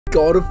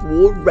God of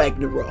War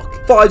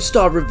Ragnarok.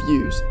 5-star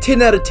reviews,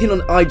 10 out of 10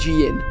 on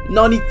IGN,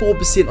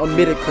 94% on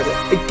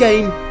Metacritic. A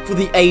game for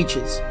the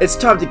ages. It's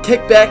time to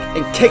kick back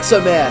and kick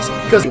some ass,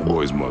 because your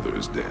boy's mother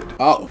is dead.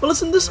 Oh, well,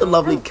 isn't this a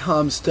lovely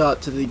calm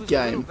start to the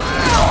game?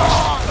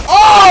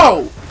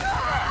 Oh!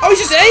 Oh, he's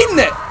just eating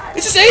it!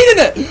 He's just eating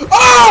it!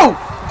 Oh!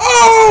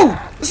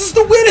 Oh! This is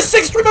the weirdest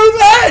sex dream I've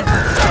ever had!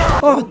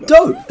 Oh,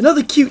 dope.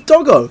 Another cute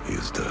doggo.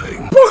 He's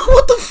dying. Bro,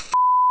 what the f***?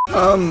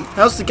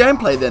 How's the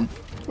gameplay then?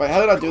 Wait,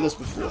 how did I do this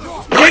before?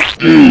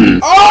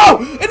 Oh!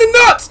 In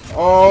the nuts!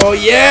 Oh,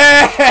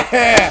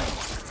 yeah!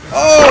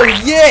 Oh,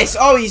 yes!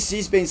 Oh,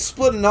 he's been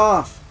split in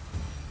half.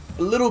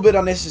 A little bit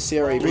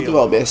unnecessary. We'll do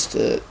our best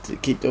to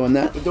keep doing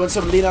that. We're doing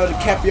some Leonardo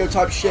DiCaprio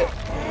type shit.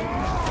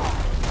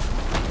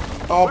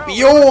 Oh,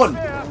 Bjorn!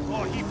 F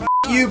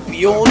you,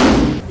 Bjorn.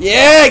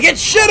 Yeah, get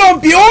shit on,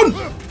 Bjorn!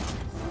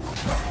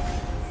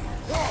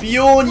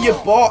 Bjorn, you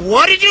bot.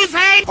 What did you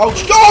say? Oh,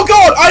 oh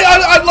God!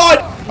 I lied!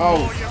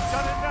 Oh.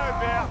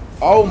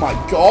 Oh my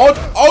God!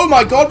 Oh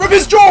my God! Rip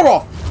his jaw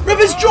off! Rip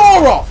his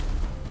jaw off!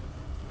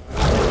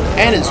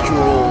 And his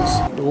drawers.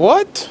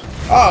 What?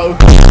 Uh oh.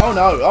 Oh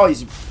no. Oh,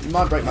 he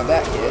might break my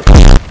back here.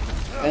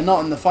 And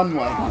not in the fun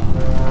way.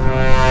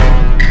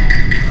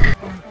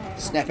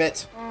 Snap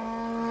it.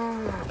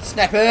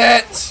 Snap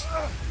it!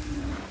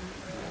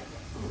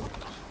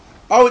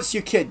 Oh, it's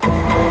your kid.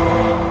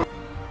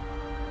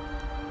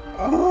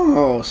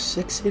 Oh,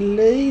 sexy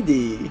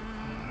lady.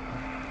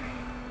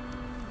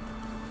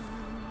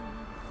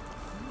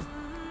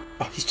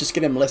 Oh, he's just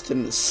getting molested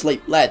in his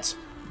sleep. Lads.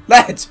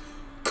 Lads!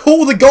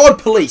 Call the God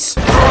Police!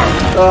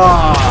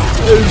 Ah,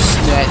 who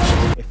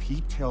snatched? If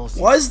he tells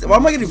Why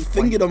am I getting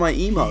fingered on my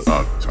emo?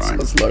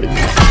 It's loading.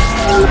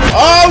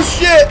 Oh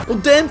shit! Well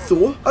damn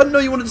Thor, I didn't know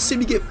you wanted to see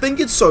me get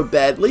fingered so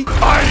badly.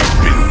 I've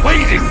been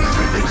waiting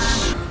for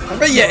this. I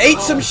bet you ate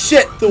some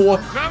shit, Thor.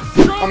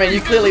 I mean, you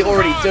clearly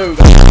already do.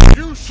 But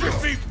You should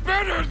be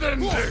better than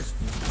this.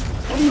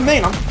 what do you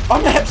mean?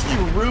 I'm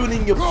absolutely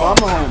ruining your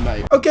bumhole,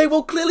 mate. Okay,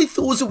 well clearly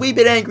Thor's a wee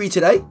bit angry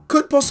today.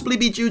 Could possibly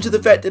be due to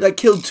the fact that I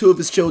killed 2 of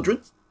his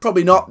children.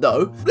 Probably not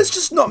though. Let's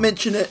just not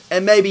mention it,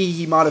 and maybe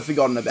he might have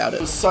forgotten about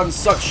it. His son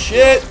sucks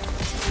shit.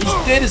 He's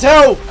dead as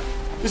hell.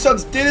 Your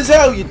son's dead as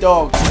hell, you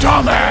dog.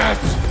 Dumbass!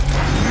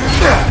 You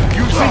think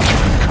you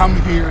can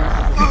come here,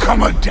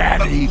 become a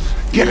daddy,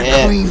 get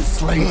a clean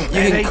slate?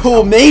 You can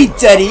call me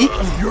daddy.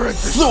 You're a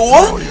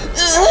Thor.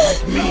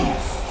 destroyer. Me.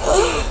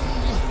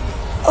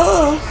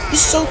 Oh,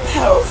 he's so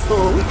powerful.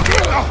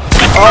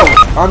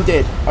 Oh, I'm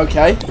dead.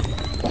 Okay.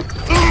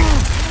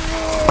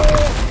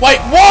 Wait,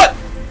 what?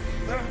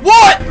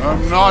 What?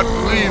 I'm not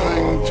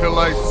leaving till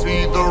I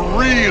see the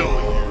real.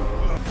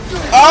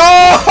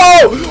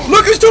 Oh,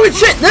 look who's doing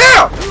shit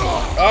now.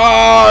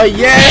 Oh,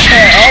 yeah.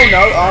 Oh,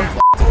 no, I'm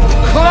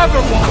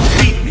Clever won't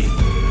beat me.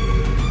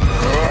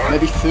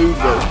 maybe food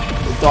will.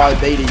 Or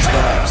diabetes,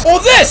 perhaps. Or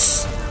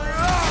this.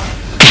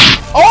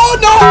 Oh,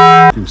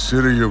 no.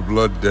 Consider your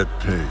blood debt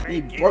paid.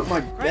 He broke my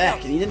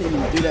back, and he didn't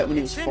even do that when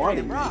he was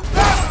fighting me.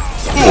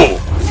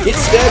 Get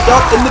stabbed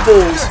up in the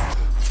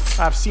balls.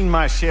 I've seen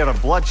my share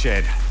of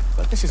bloodshed,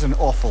 but this is an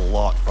awful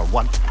lot for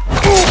one.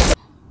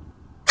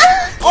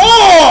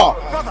 Oh!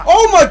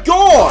 Oh my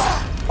God!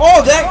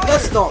 Oh,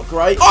 that's not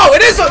great. Oh,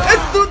 it is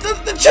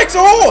the chick's a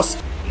horse.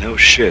 No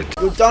shit.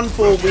 You're done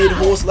for, weird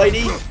horse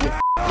lady.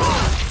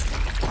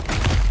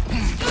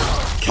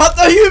 Cut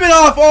the human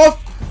half off.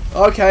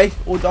 Okay,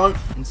 or don't.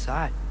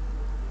 Inside.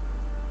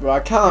 Bro,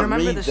 I can't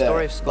remember read the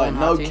story that. of Skull Like, and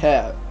no Hati?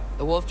 cap.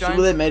 The wolf So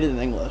giant? they made it in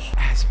English.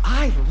 As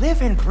I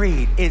live and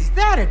breathe, is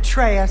that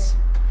Atreus?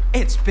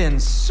 It's been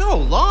so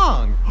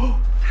long.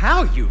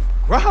 How you've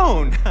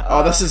grown.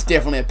 Oh, this is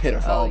definitely a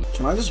pedophile.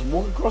 Can I just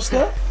walk across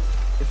that?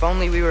 If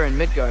only we were in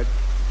Midgard.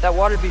 That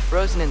water'd be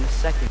frozen in a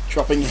second.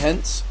 Dropping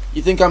hints.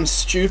 You think I'm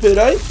stupid,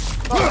 eh? You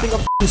think I'm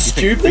f***ing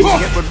stupid?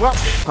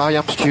 I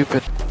am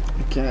stupid.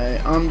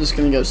 Okay, I'm just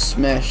gonna go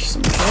smash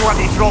some. What?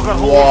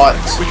 What?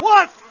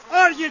 What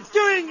are you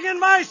doing in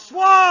my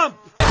swamp?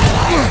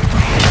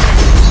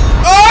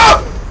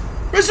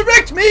 Oh!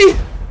 Resurrect me!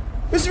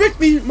 Resurrect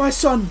me, my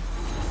son!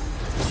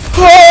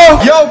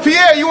 Oh! Yo,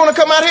 Pierre, you wanna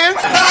come out here?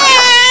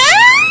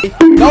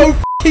 No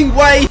f***ing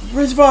way!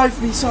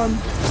 Revive me, son!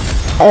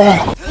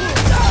 Oh!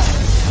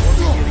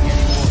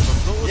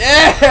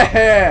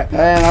 Yeah!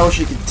 Man, I wish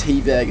you could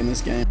teabag in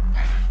this game.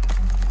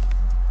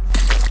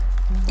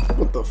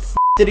 What the f***?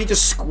 Did he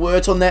just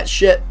squirt on that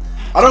shit?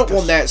 I don't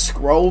want that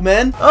scroll,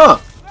 man.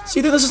 Oh! So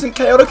you think this isn't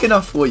chaotic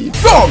enough for you?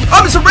 Wrong!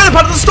 I'm just a random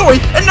part of the story,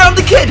 and now I'm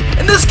the kid!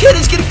 And this kid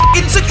is getting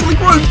f***ing sexually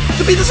groomed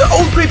to be this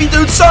old creepy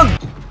dude's son!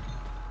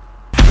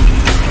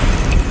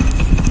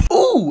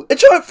 Ooh! A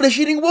giant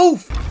flesh-eating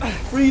wolf!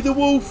 Free the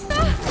wolf!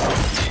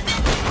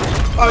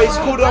 Oh, he's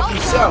pulled it off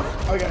himself.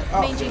 Okay.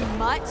 Oh. Mangy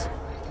mutt.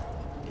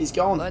 He's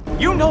gone.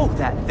 You know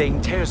that thing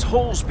tears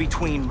holes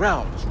between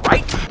realms,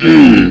 right?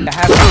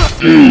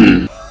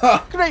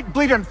 Great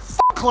bleeding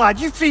fuck, lad,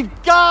 you feed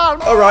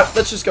God! Alright,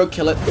 let's just go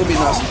kill it. It'll be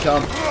nice and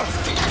calm.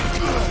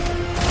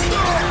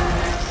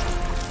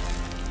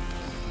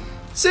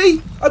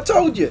 See? I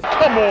told you.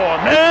 Come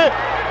on, man.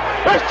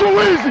 That's too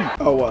easy!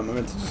 Oh, what? Am I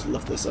meant to just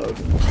lift this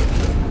over?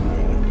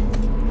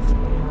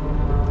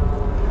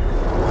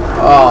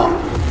 Oh.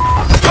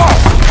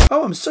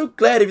 Oh, I'm so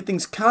glad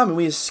everything's calm and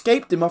we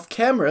escaped him off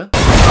camera.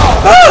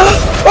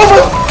 Ah! Oh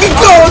my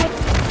god!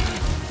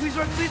 Please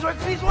work, please work,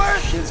 please work!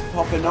 Shit's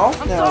popping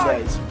off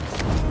nowadays.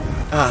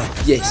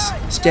 Ah, yes.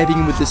 Stabbing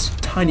him with this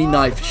tiny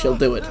knife shall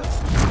do it.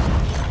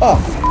 Oh,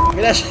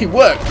 it actually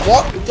worked.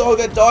 What? The dog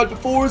that died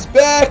before is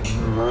back!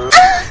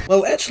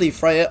 Well, actually,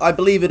 Freya, I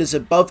believe it is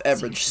above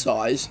average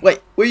size.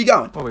 Wait, where are you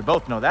going? Well, we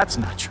both know that's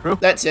not true.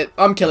 That's it.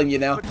 I'm killing you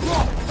now.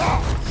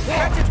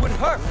 That would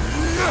hurt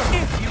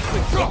if you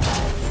could get.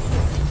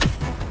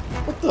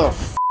 What the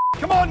f?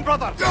 Come on,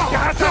 brother! You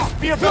had that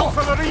spear built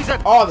for a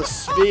reason! Oh, the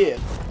spear.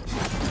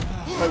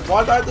 Wait,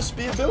 why did I have the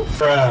spear built?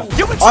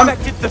 You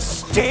expected the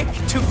stick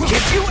to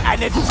give you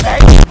an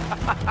advantage?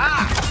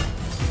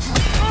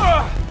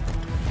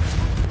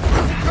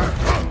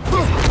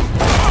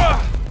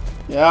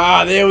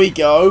 Ah, there we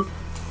go.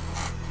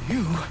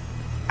 You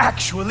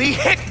actually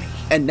hit me.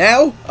 And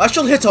now, I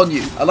shall hit on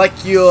you. I like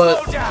your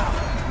Slow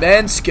down.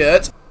 man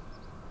skirt.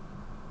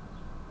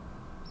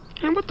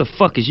 Man, what the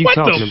fuck is you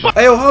talking about?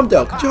 Hey, oh,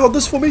 Humdale, could you hold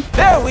this for me?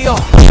 There we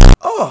are.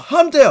 Oh,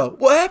 Humdale,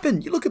 what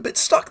happened? You look a bit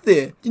stuck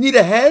there. You need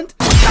a hand?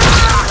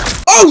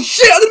 Oh,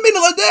 shit, I didn't mean it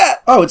like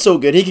that. Oh, it's all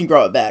good. He can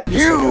grow it back.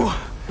 You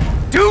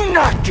do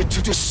not get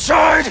to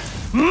decide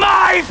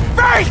my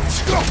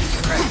fate.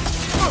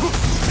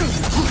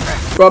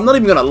 Bro, I'm not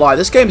even gonna lie.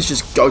 This game is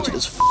just goated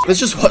as f. Let's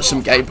just watch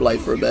some gameplay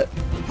for a bit.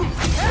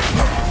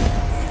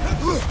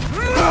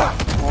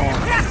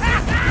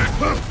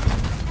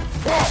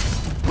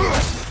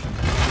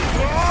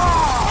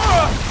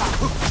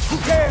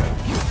 Dare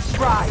you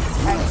try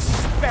and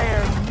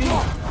spare me?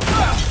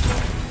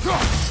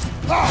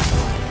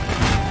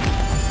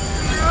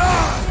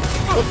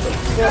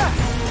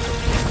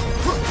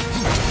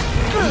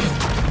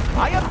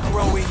 I am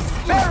growing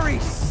very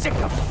sick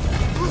of it.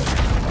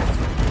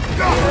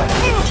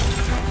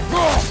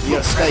 You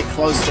gotta stay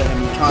close to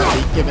him. You can't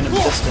be giving him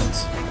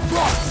distance.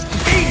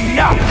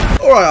 Enough!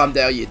 Alright,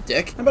 Humdale, you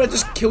dick. How about I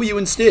just kill you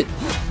instead?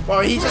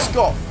 Bro, he just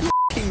got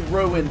f***ing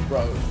ruined,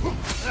 bro.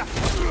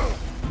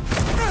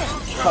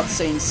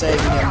 Cutscene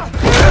saving him.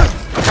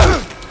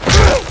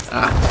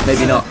 Ah,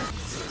 maybe not.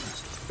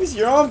 Where's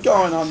your arm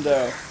going,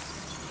 Humdale?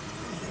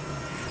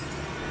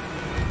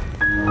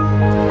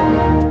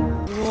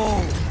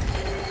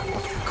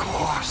 Of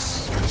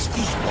course.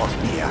 He's not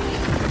here.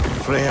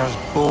 Freya's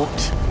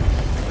boat.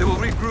 They will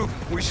regroup.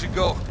 We should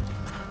go.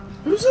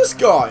 Who's this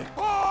guy?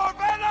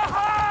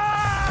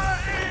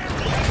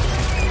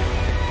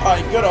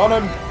 Alright, good on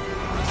him.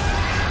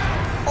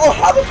 Oh,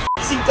 how the f***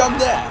 has he done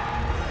that?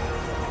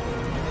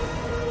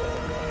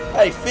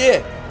 Hey,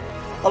 Fear.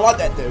 I like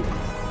that dude.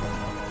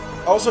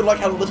 I also like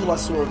how little I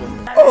saw of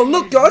him. Oh,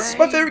 look, guys, it's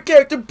my favorite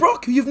character,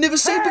 Brock, who you've never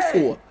seen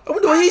before. I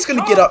wonder what he's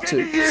gonna get up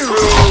to.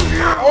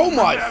 Oh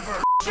my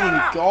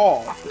f***ing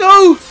god.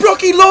 No!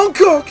 Brocky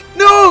Longcock!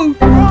 No!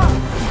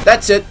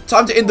 That's it.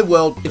 Time to end the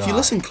world. If you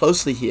listen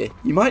closely here,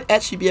 you might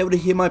actually be able to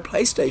hear my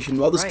PlayStation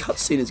while this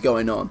cutscene is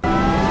going on. Oh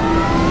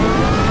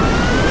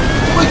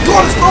my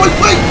god, it's blowing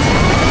wings!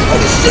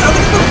 Holy shit, I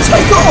think it's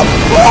gonna take off!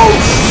 Oh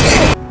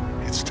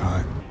shit! It's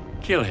time.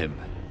 Kill him.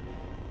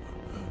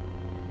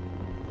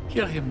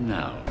 Kill him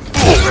now.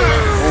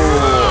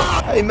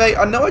 Hey mate,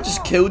 I know I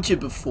just killed you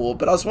before,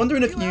 but I was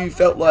wondering if you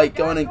felt like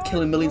going and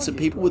killing millions of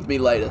people with me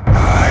later.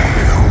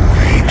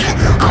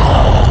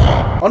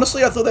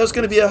 Honestly, I thought that was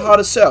going to be a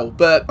harder sell,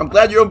 but I'm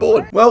glad you're on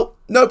board. Well,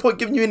 no point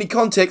giving you any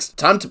context.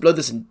 Time to blow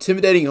this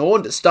intimidating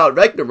horn to start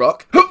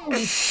Ragnarok.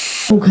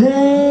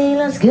 Okay,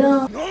 let's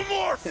go. No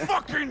more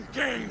fucking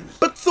games!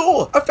 But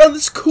Thor, I found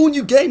this cool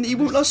new game that you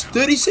won't last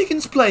 30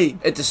 seconds playing.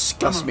 It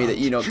disgusts me that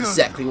you know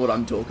exactly what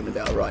I'm talking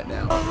about right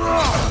now.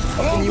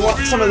 And you want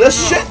some of this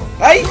shit?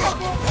 Hey?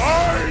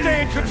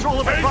 Stay in control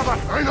of it, brother!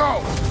 I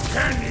know!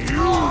 Can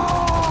you?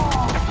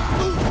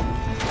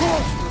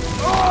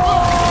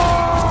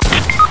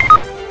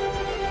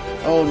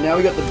 Oh, now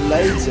we got the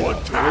blades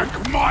out.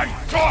 Attack my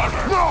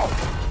daughter! No!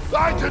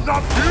 I did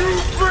not. You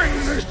bring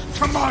this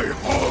to my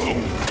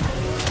home!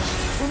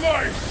 To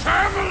my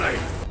family!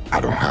 I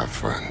don't have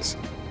friends.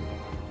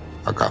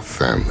 I got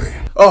family.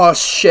 Oh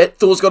shit,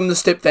 Thor's got into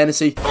step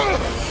fantasy.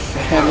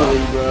 Family,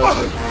 bro.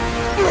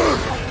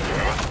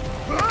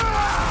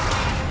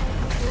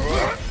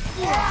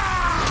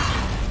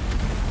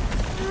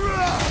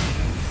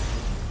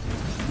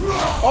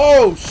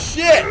 Oh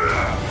shit!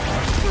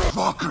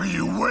 What the fuck are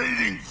you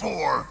waiting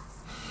for?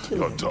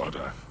 Your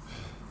daughter.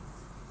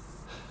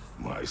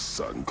 My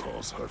son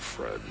calls her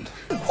friend.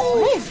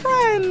 Oh,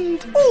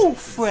 friend! Oh,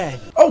 friend!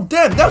 Oh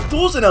damn, now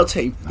Thor's in our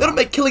team. That'll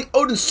make killing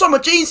Odin so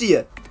much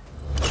easier.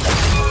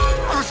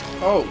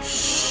 Oh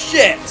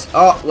shit!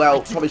 Oh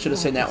well, probably should have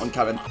seen that one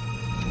coming.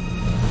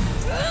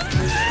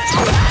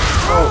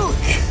 Oh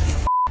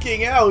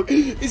fucking hell!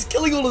 He's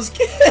killing all his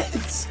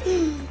kids.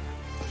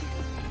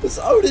 This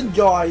Odin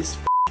guy's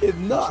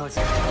fucking nuts.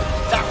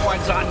 That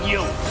one's on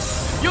you!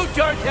 You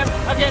turned him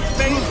against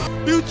me!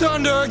 You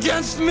turned her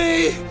against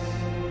me!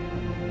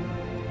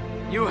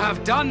 You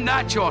have done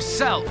that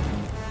yourself.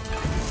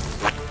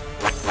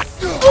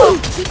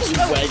 He's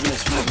wagging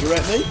his finger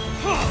at me.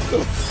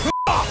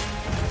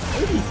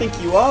 Who do you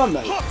think you are,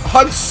 mate?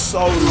 I'm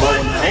so low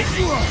on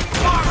health.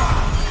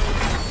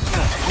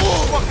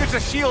 What good's a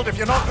shield if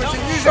you're not going to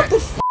use Shut it? the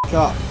f***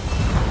 up.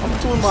 I'm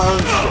doing my own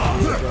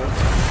shit.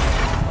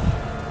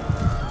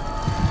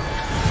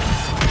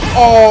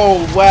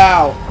 Oh,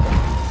 wow.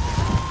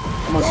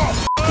 Almost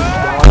f***ing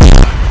died.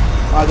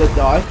 I did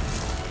die.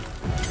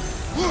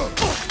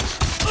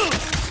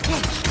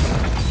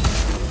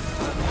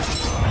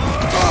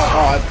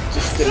 Oh, I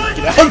just didn't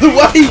get out of the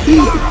way.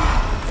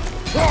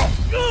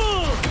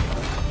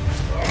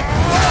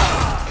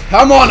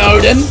 Come on,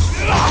 Odin.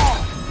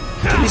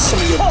 Give me some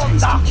of your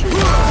tasty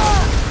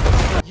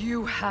cheese.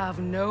 You have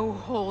no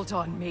hold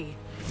on me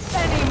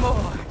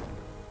anymore.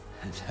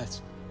 And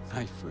that's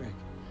my friend.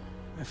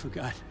 I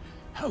forgot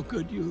how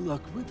good you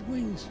look with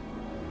wings.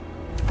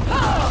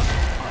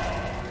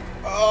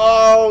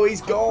 Oh,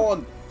 he's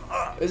gone.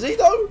 Is he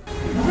though?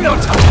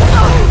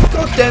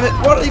 God damn it!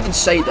 Why did I even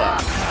say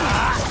that?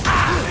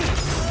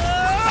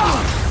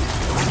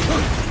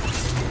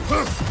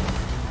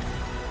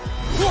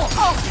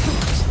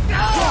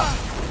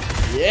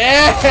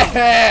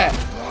 Yeah!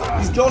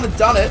 He's gone and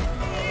done it.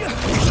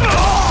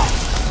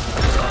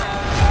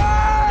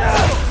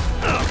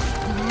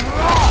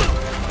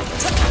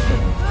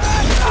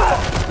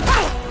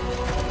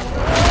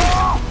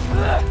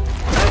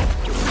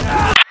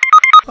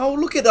 Oh,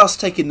 look at us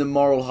taking the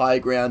moral high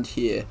ground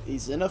here.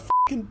 He's in a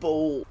fucking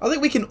ball. I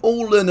think we can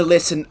all learn a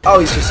lesson. Oh,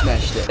 he's just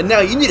smashed it. And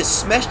now you need to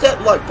smash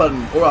that like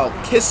button or I'll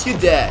kiss your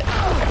dad.